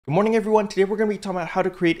Good morning everyone, today we're going to be talking about how to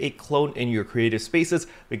create a clone in your creative spaces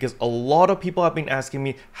because a lot of people have been asking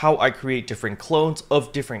me how I create different clones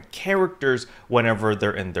of different characters whenever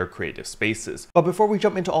they're in their creative spaces. But before we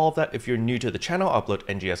jump into all of that, if you're new to the channel, I upload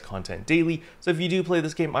NGS content daily, so if you do play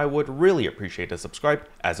this game, I would really appreciate a subscribe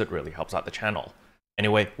as it really helps out the channel.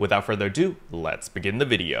 Anyway, without further ado, let's begin the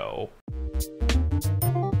video.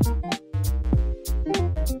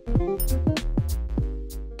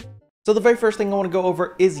 So the very first thing I want to go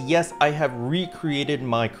over is, yes, I have recreated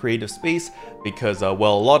my creative space because,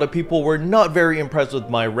 well, a lot of people were not very impressed with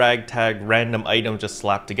my ragtag random item just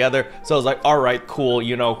slapped together. So I was like, all right, cool.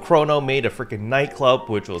 You know, Chrono made a freaking nightclub,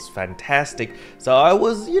 which was fantastic. So I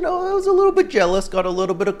was, I was a little bit jealous, got a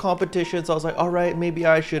little bit of competition. So I was like, all right, maybe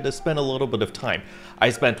I should have spent a little bit of time. I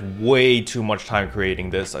spent way too much time creating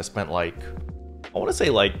this. I spent like, I want to say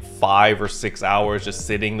like 5 or 6 hours just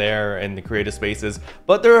sitting there in the creative spaces,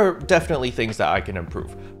 but there are definitely things that I can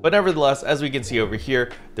improve. But nevertheless, as we can see over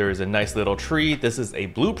here, there is a nice little tree. This is a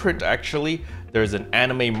blueprint actually. There's an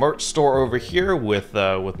anime merch store over here with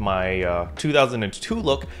my 2002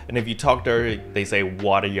 look, and if you talk to her, they say,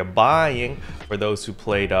 "What are you buying?" For those who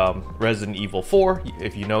played Resident Evil 4,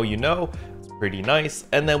 if you know, you know. It's pretty nice.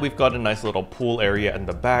 And then we've got a nice little pool area in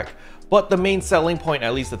the back. But the main selling point,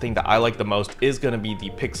 at least the thing that I like the most, is going to be the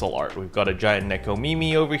pixel art. We've got a giant Neko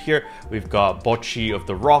Mimi over here. We've got Bocchi of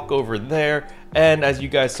the Rock over there. And as you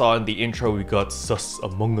guys saw in the intro, we got Sus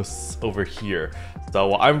Among Us over here.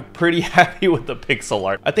 So I'm pretty happy with the pixel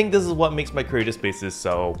art. I think this is what makes my creative spaces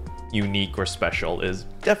so unique or special, is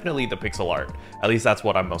definitely the pixel art. At least that's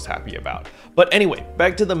what I'm most happy about. But anyway,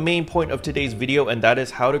 back to the main point of today's video, and that is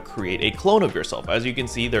how to create a clone of yourself. As you can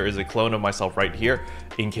see, there is a clone of myself right here.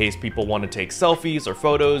 In case people want to take selfies or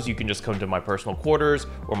photos, you can just come to my personal quarters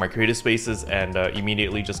or my creative spaces and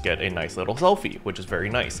immediately just get a nice little selfie, which is very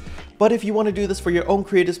nice. But if you want to do this for your own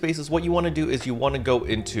creative spaces, what you want to do is you want to go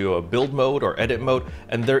into a build mode or edit mode,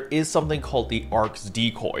 and there is something called the Arks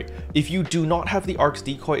Decoy. If you do not have the Arks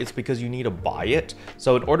Decoy, it's because you need to buy it.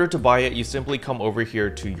 So in order to buy it, you simply come over here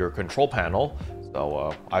to your control panel.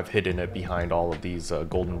 So I've hidden it behind all of these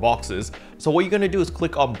golden boxes. So what you're going to do is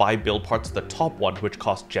click on buy build parts, the top one, which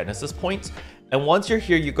costs Genesis points. And once you're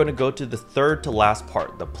here, you're going to go to the third to last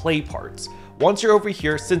part, the play parts. Once you're over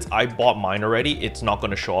here, since I bought mine already, it's not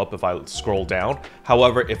going to show up if I scroll down.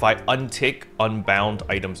 However, if I untick unbound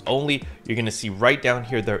items only, you're going to see right down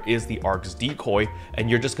here, there is the Arks Decoy, and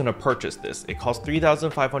you're just going to purchase this. It costs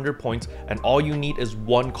 3,500 points, and all you need is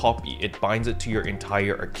one copy. It binds it to your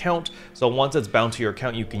entire account. So once it's bound to your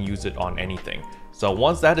account, you can use it on anything. So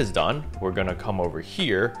once that is done, we're going to come over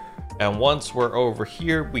here. And once we're over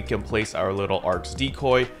here, we can place our little Arks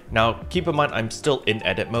Decoy. Now, keep in mind, I'm still in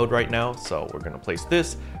edit mode right now. So we're going to place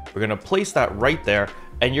this. We're going to place that right there.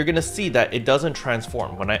 And you're going to see that it doesn't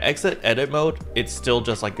transform. When I exit edit mode, it's still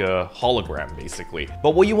just like a hologram, basically.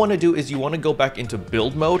 But what you want to do is you want to go back into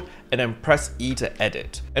build mode and then press E to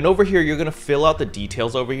edit. And over here, you're going to fill out the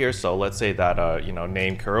details over here. So let's say that,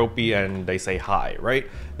 name keroppi and they say hi, right?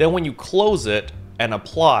 Then when you close it and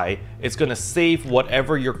apply, it's going to save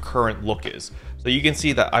whatever your current look is. So you can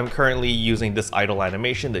see that I'm currently using this idle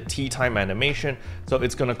animation, the tea time animation. So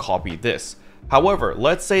it's going to copy this. However,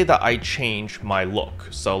 let's say that I change my look.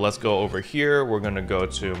 So let's go over here. We're going to go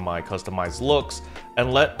to my customized looks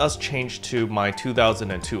and let us change to my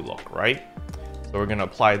 2002 look, right? So we're going to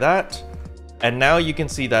apply that. And now you can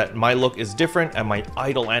see that my look is different and my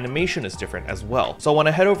idle animation is different as well. So when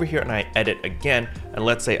I head over here and I edit again, and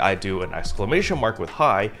let's say I do an exclamation mark with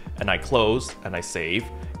hi, and I close and I save,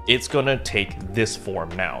 it's gonna take this form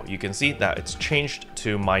now. You can see that it's changed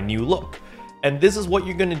to my new look. And this is what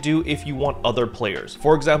you're going to do if you want other players.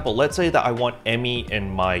 For example, let's say that I want Emmy in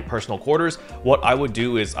my personal quarters. What I would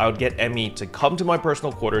do is I would get Emmy to come to my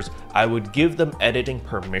personal quarters. I would give them editing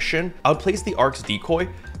permission. I would place the Arks Decoy.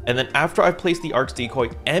 And then after I place the Arks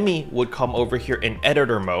Decoy, Emmy would come over here in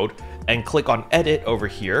editor mode and click on edit over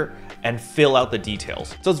here and fill out the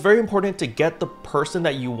details. So it's very important to get the person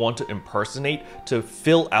that you want to impersonate to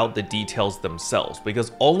fill out the details themselves,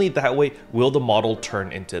 because only that way will the model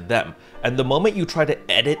turn into them. And the moment you try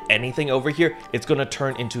to edit anything over here, it's going to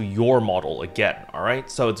turn into your model again. All right.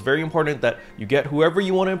 So it's very important that you get whoever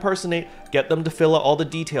you want to impersonate, get them to fill out all the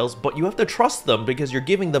details, but you have to trust them because you're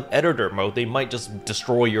giving them editor mode. They might just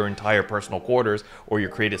destroy your entire personal quarters or your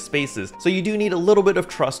creative spaces. So you do need a little bit of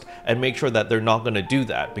trust and make sure that they're not going to do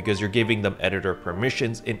that, because you're giving them editor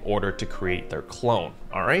permissions in order to create their clone.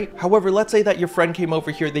 All right. However, let's say that your friend came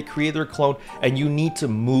over here, they created their clone, and you need to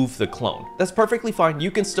move the clone. That's perfectly fine.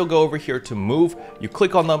 You can still go over here to move. You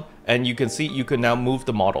click on them and you can see you can now move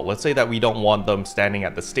the model. Let's say that we don't want them standing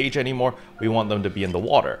at the stage anymore, we want them to be in the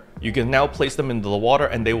water. You can now place them into the water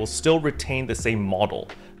and they will still retain the same model.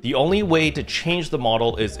 The only way to change the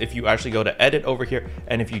model is if you actually go to edit over here,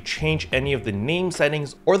 and if you change any of the name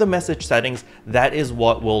settings or the message settings, that is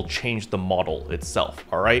what will change the model itself,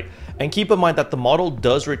 all right? And keep in mind that the model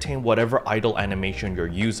does retain whatever idle animation you're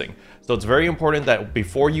using. So it's very important that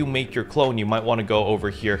before you make your clone, you might want to go over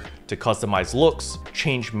here to customize looks,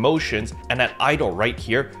 change motions, and at idle right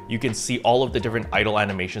here, you can see all of the different idle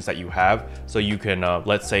animations that you have. So you can,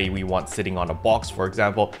 let's say we want sitting on a box, for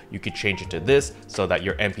example, you could change it to this so that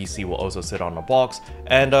your NPC will also sit on a box.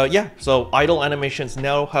 And yeah, so idle animations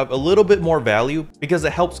now have a little bit more value because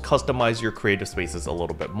it helps customize your creative spaces a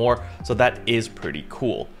little bit more. So that is pretty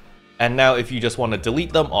cool. And now if you just want to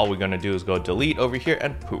delete them, all we're going to do is go delete over here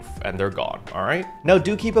and poof, and they're gone, all right? Now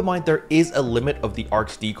do keep in mind there is a limit of the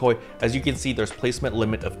Arks Decoy. As you can see, there's placement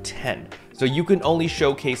limit of 10. So you can only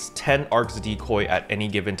showcase 10 Arks Decoy at any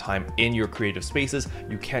given time in your creative spaces.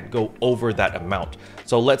 You can't go over that amount.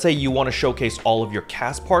 So let's say you want to showcase all of your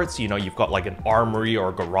cast parts, you know, you've got like an armory or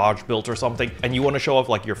a garage built or something, and you want to show off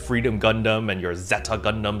like your Freedom Gundam and your Zeta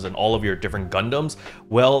Gundams and all of your different Gundams,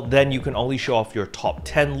 well, then you can only show off your top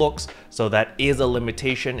 10 looks. So that is a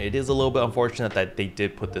limitation. It is a little bit unfortunate that they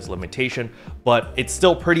did put this limitation, but it's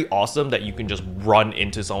still pretty awesome that you can just run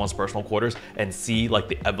into someone's personal quarters and see like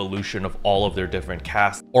the evolution of all of their different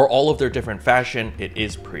casts or all of their different fashion. It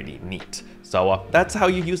is pretty neat. So that's how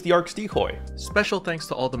you use the Arks Decoy. Special thanks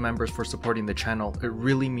to all the members for supporting the channel. It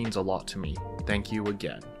really means a lot to me. Thank you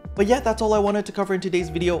again. But yeah, that's all I wanted to cover in today's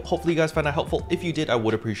video. Hopefully you guys found it helpful. If you did, I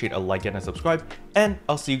would appreciate a like and a subscribe, and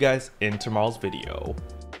I'll see you guys in tomorrow's video.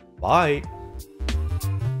 Bye.